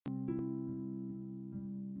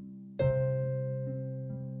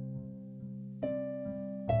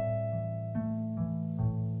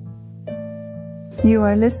You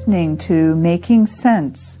are listening to Making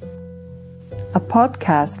Sense, a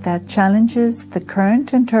podcast that challenges the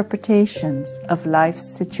current interpretations of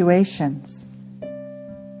life's situations.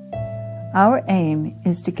 Our aim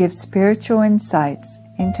is to give spiritual insights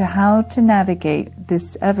into how to navigate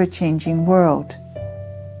this ever-changing world.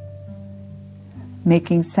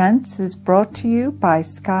 Making Sense is brought to you by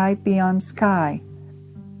Sky Beyond Sky,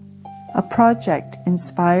 a project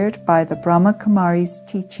inspired by the Brahma Kumari's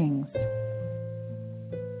teachings.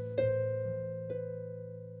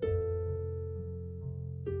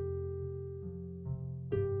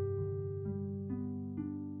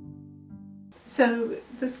 So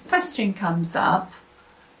this question comes up,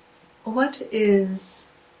 what is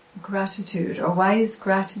gratitude, or why is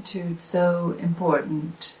gratitude so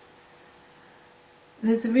important?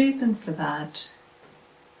 There's a reason for that.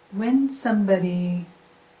 When somebody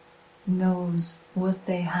knows what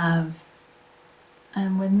they have,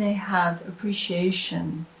 and when they have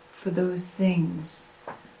appreciation for those things,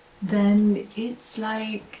 then it's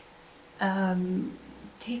like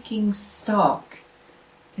taking stock.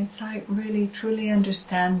 It's like really truly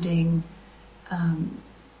understanding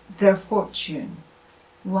their fortune,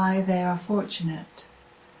 why they are fortunate.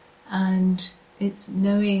 And it's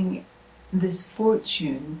knowing this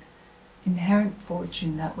fortune, inherent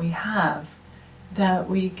fortune that we have, that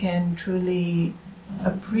we can truly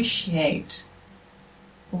appreciate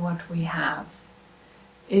what we have.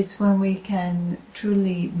 It's when we can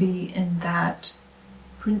truly be in that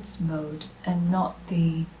prince mode and not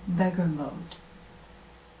the beggar mode.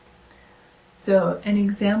 So an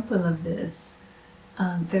example of this,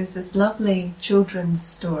 there's this lovely children's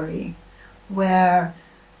story where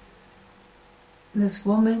this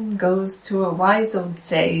woman goes to a wise old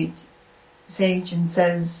sage and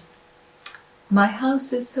says, "My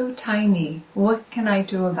house is so tiny, what can I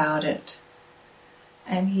do about it?"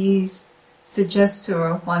 And he suggests to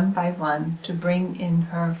her one by one to bring in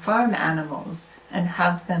her farm animals and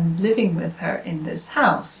have them living with her in this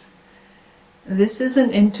house. This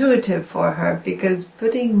isn't intuitive for her because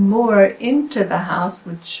putting more into the house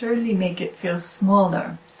would surely make it feel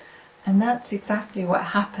smaller. And that's exactly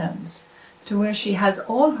what happens, to where she has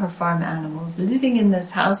all her farm animals living in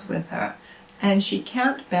this house with her, and she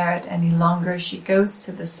can't bear it any longer. She goes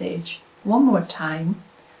to the sage one more time,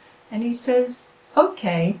 and he says,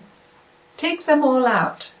 "Okay, take them all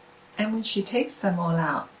out." And when she takes them all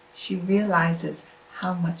out, she realizes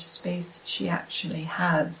how much space she actually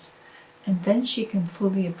has. And then she can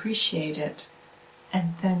fully appreciate it,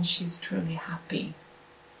 and then she's truly happy.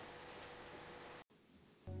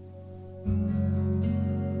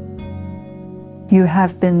 You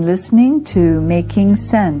have been listening to Making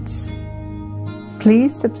Sense.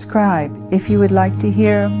 Please subscribe if you would like to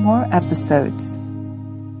hear more episodes.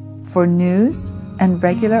 For news and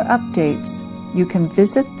regular updates, you can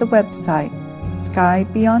visit the website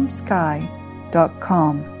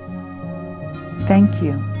skybeyondsky.com. Thank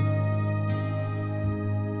you.